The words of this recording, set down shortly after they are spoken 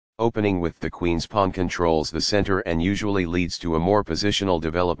Opening with the queen's pawn controls the center and usually leads to a more positional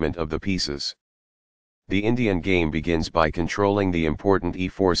development of the pieces. The Indian game begins by controlling the important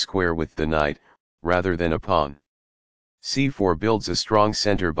e4 square with the knight, rather than a pawn. c4 builds a strong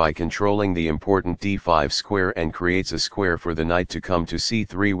center by controlling the important d5 square and creates a square for the knight to come to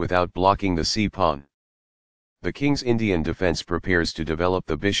c3 without blocking the c-pawn. The king's Indian defense prepares to develop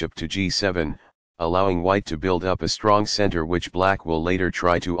the bishop to g7, allowing white to build up a strong center which black will later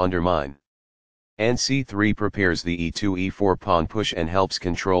try to undermine. And c3 prepares the e2-e4 pawn push and helps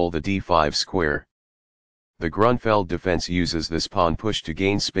control the d5 square. The Grnfeld defense uses this pawn push to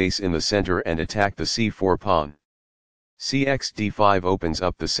gain space in the center and attack the c4 pawn. Cx d5 opens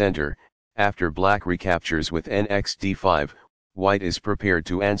up the center. After black recaptures with nx d5, white is prepared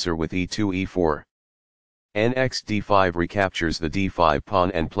to answer with e2-e4. Nx d5 recaptures the d5 pawn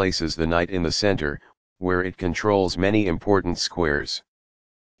and places the knight in the center, where it controls many important squares.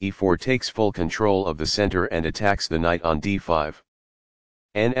 e4 takes full control of the center and attacks the knight on d5.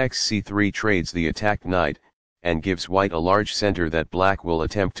 Nx c3 trades the attacked knight, and gives white a large center that black will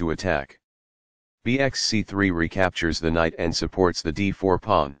attempt to attack. Bx c3 recaptures the knight and supports the d4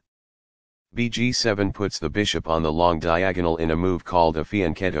 pawn. Bg7 puts the bishop on the long diagonal in a move called a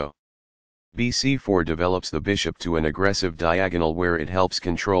fianchetto. Bc4 develops the bishop to an aggressive diagonal where it helps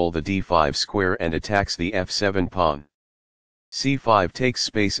control the d5 square and attacks the f7 pawn. c5 takes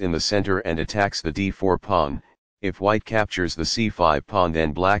space in the center and attacks the d4 pawn. If white captures the c5 pawn,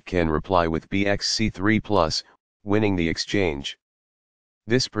 then black can reply with bx c3+, winning the exchange.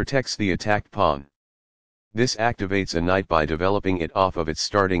 This protects the attacked pawn. This activates a knight by developing it off of its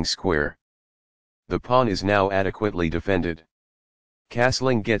starting square. The pawn is now adequately defended.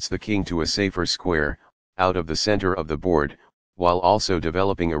 Castling gets the king to a safer square, out of the center of the board, while also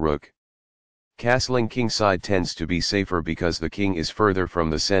developing a rook. Castling kingside tends to be safer because the king is further from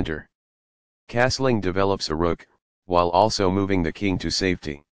the center. Castling develops a rook, while also moving the king to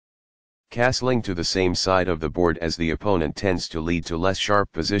safety. Castling to the same side of the board as the opponent tends to lead to less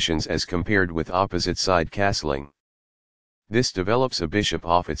sharp positions as compared with opposite side castling. This develops a bishop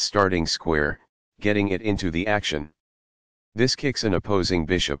off its starting square, getting it into the action. This kicks an opposing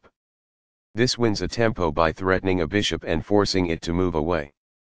bishop. This wins a tempo by threatening a bishop and forcing it to move away.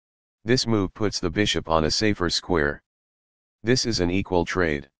 This move puts the bishop on a safer square. This is an equal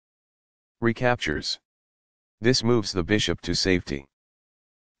trade. Recaptures. This moves the bishop to safety.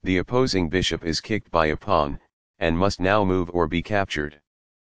 The opposing bishop is kicked by a pawn, and must now move or be captured.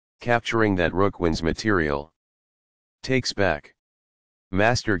 Capturing that rook wins material. Takes back.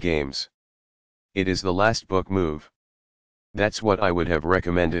 Master games. It is the last book move. That's what I would have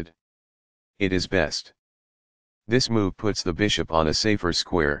recommended. It is best. This move puts the bishop on a safer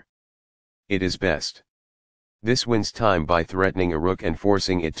square. It is best. This wins time by threatening a rook and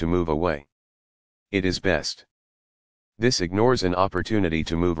forcing it to move away. It is best. This ignores an opportunity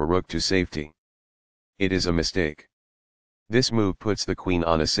to move a rook to safety. It is a mistake. This move puts the queen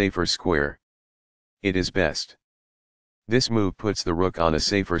on a safer square. It is best. This move puts the rook on a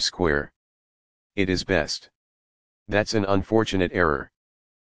safer square. It is best. That's an unfortunate error.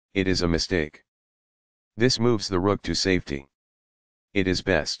 It is a mistake. This moves the rook to safety. It is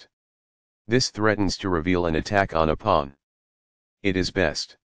best. This threatens to reveal an attack on a pawn. It is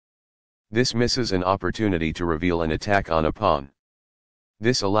best. This misses an opportunity to reveal an attack on a pawn.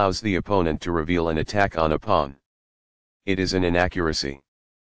 This allows the opponent to reveal an attack on a pawn. It is an inaccuracy.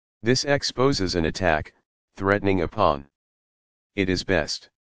 This exposes an attack, threatening a pawn. It is best.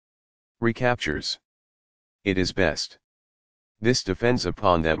 Recaptures. It is best. This defends a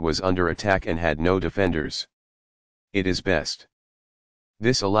pawn that was under attack and had no defenders. It is best.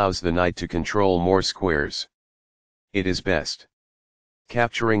 This allows the knight to control more squares. It is best.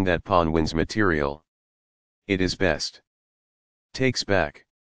 Capturing that pawn wins material. It is best. Takes back.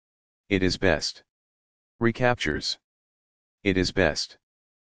 It is best. Recaptures. It is best.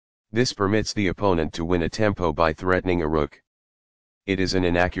 This permits the opponent to win a tempo by threatening a rook. It is an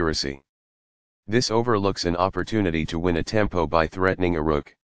inaccuracy. This overlooks an opportunity to win a tempo by threatening a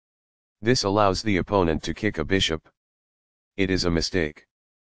rook. This allows the opponent to kick a bishop. It is a mistake.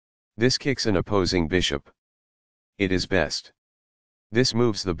 This kicks an opposing bishop. It is best. This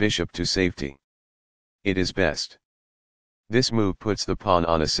moves the bishop to safety. It is best. This move puts the pawn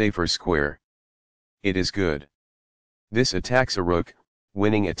on a safer square. It is good. This attacks a rook,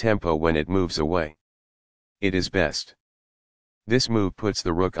 winning a tempo when it moves away. It is best. This move puts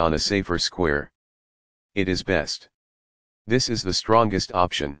the rook on a safer square. It is best. This is the strongest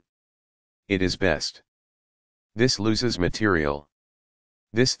option. It is best. This loses material.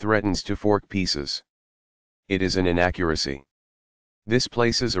 This threatens to fork pieces. It is an inaccuracy. This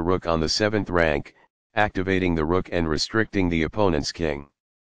places a rook on the 7th rank, activating the rook and restricting the opponent's king.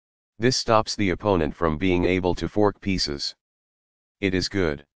 This stops the opponent from being able to fork pieces. It is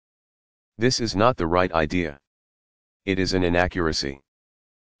good. This is not the right idea. It is an inaccuracy.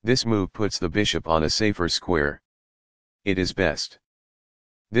 This move puts the bishop on a safer square. It is best.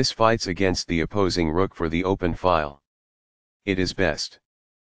 This fights against the opposing rook for the open file. It is best.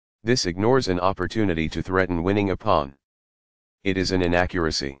 This ignores an opportunity to threaten winning a pawn. It is an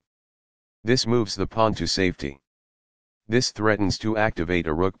inaccuracy. This moves the pawn to safety. This threatens to activate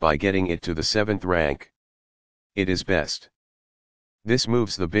a rook by getting it to the 7th rank. It is best. This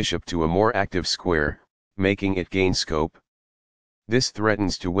moves the bishop to a more active square, making it gain scope. This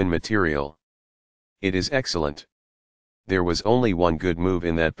threatens to win material. It is excellent. There was only one good move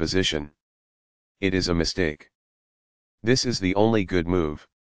in that position. It is a mistake. This is the only good move.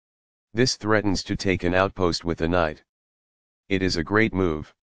 This threatens to take an outpost with the knight. It is a great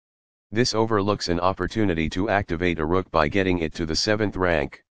move. This overlooks an opportunity to activate a rook by getting it to the 7th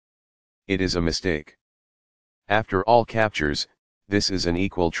rank. It is a mistake. After all captures, this is an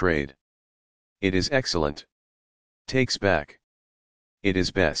equal trade. It is excellent. Takes back. It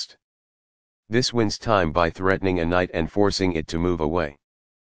is best. This wins time by threatening a knight and forcing it to move away.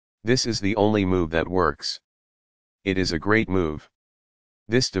 This is the only move that works. It is a great move.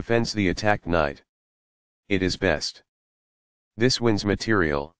 This defends the attacked knight. It is best. This wins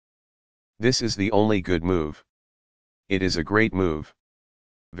material. This is the only good move. It is a great move.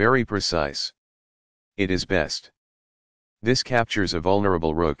 Very precise. It is best. This captures a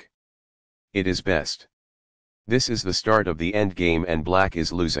vulnerable rook. It is best. This is the start of the endgame and black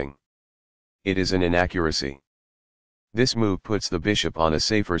is losing. It is an inaccuracy. This move puts the bishop on a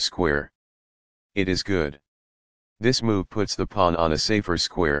safer square. It is good. This move puts the pawn on a safer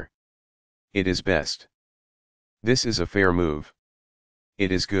square. It is best. This is a fair move.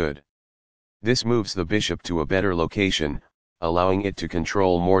 It is good. This moves the bishop to a better location, allowing it to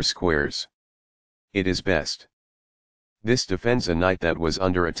control more squares. It is best. This defends a knight that was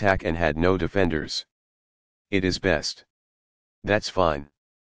under attack and had no defenders. It is best. That's fine.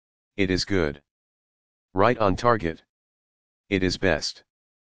 It is good. Right on target. It is best.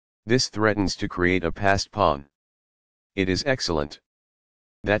 This threatens to create a passed pawn. It is excellent.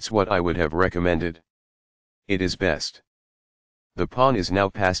 That's what I would have recommended. It is best. The pawn is now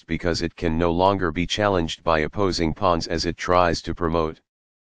passed because it can no longer be challenged by opposing pawns as it tries to promote.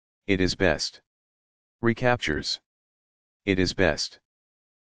 It is best. Recaptures. It is best.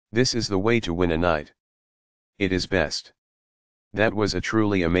 This is the way to win a knight. It is best. That was a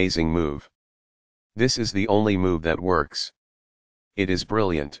truly amazing move. This is the only move that works. It is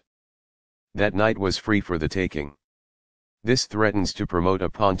brilliant. That knight was free for the taking. This threatens to promote a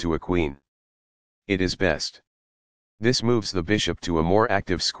pawn to a queen. It is best. This moves the bishop to a more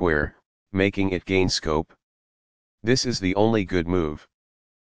active square, making it gain scope. This is the only good move.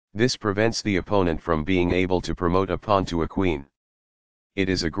 This prevents the opponent from being able to promote a pawn to a queen. It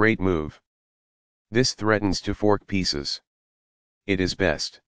is a great move. This threatens to fork pieces. It is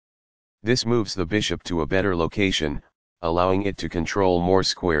best. This moves the bishop to a better location, allowing it to control more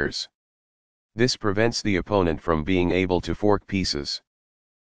squares. This prevents the opponent from being able to fork pieces.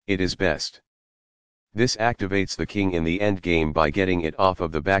 It is best. This activates the king in the endgame by getting it off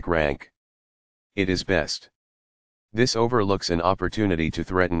of the back rank. It is best. This overlooks an opportunity to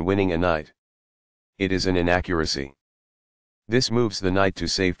threaten winning a knight. It is an inaccuracy. This moves the knight to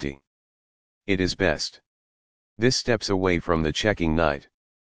safety. It is best. This steps away from the checking knight.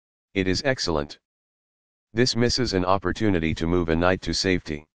 It is excellent. This misses an opportunity to move a knight to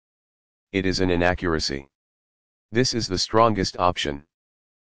safety. It is an inaccuracy. This is the strongest option.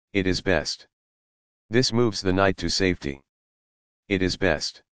 It is best. This moves the knight to safety. It is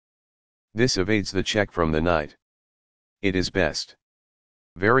best. This evades the check from the knight. It is best.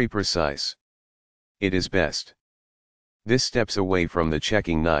 Very precise. It is best. This steps away from the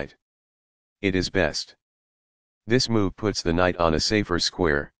checking knight. It is best. This move puts the knight on a safer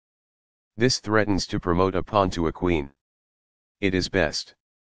square. This threatens to promote a pawn to a queen. It is best.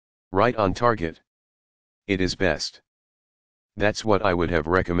 Right on target. It is best. That's what I would have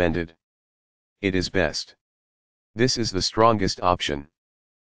recommended. It is best. This is the strongest option.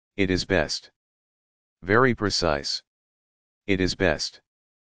 It is best. Very precise. It is best.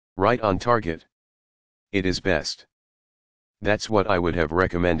 Right on target. It is best. That's what I would have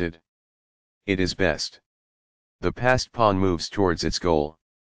recommended. It is best. The passed pawn moves towards its goal.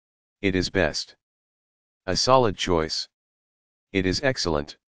 It is best. A solid choice. It is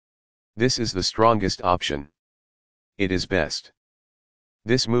excellent. This is the strongest option. It is best.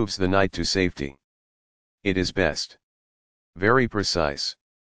 This moves the knight to safety. It is best. Very precise.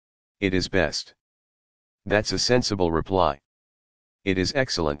 It is best. That's a sensible reply. It is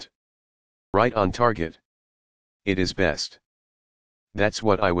excellent. Right on target. It is best. That's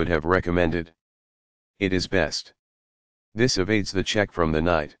what I would have recommended. It is best. This evades the check from the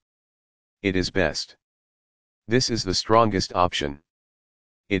knight. It is best. This is the strongest option.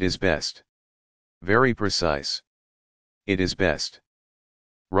 It is best. Very precise. It is best.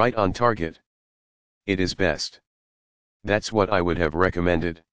 Right on target. It is best. That's what I would have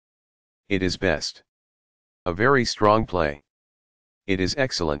recommended. It is best. A very strong play. It is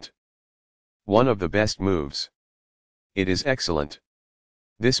excellent. One of the best moves. It is excellent.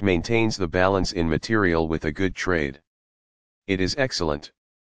 This maintains the balance in material with a good trade. It is excellent.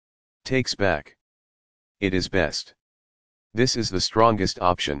 Takes back. It is best. This is the strongest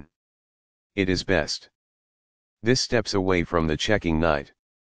option. It is best. This steps away from the checking knight.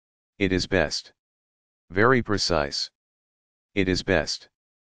 It is best. Very precise. It is best.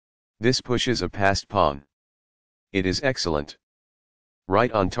 This pushes a passed pawn. It is excellent.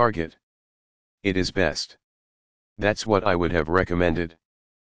 Right on target. It is best. That's what I would have recommended.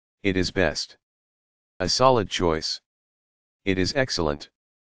 It is best. A solid choice. It is excellent.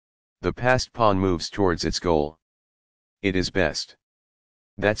 The passed pawn moves towards its goal. It is best.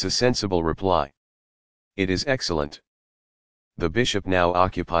 That's a sensible reply. It is excellent. The bishop now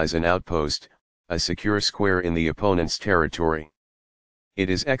occupies an outpost, a secure square in the opponent's territory. It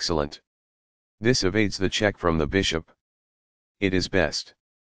is excellent. This evades the check from the bishop. It is best.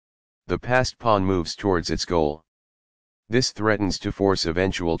 The passed pawn moves towards its goal. This threatens to force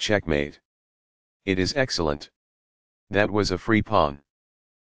eventual checkmate. It is excellent. That was a free pawn.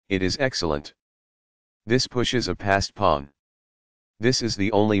 It is excellent. This pushes a passed pawn. This is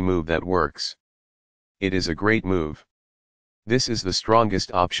the only move that works. It is a great move. This is the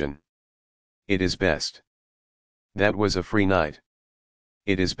strongest option. It is best. That was a free knight.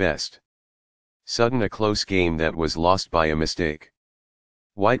 It is best. Sudden a close game that was lost by a mistake.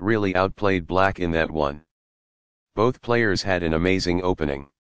 White really outplayed black in that one. Both players had an amazing opening.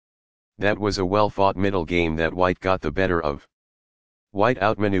 That was a well-fought middle game that white got the better of. White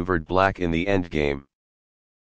outmaneuvered black in the endgame.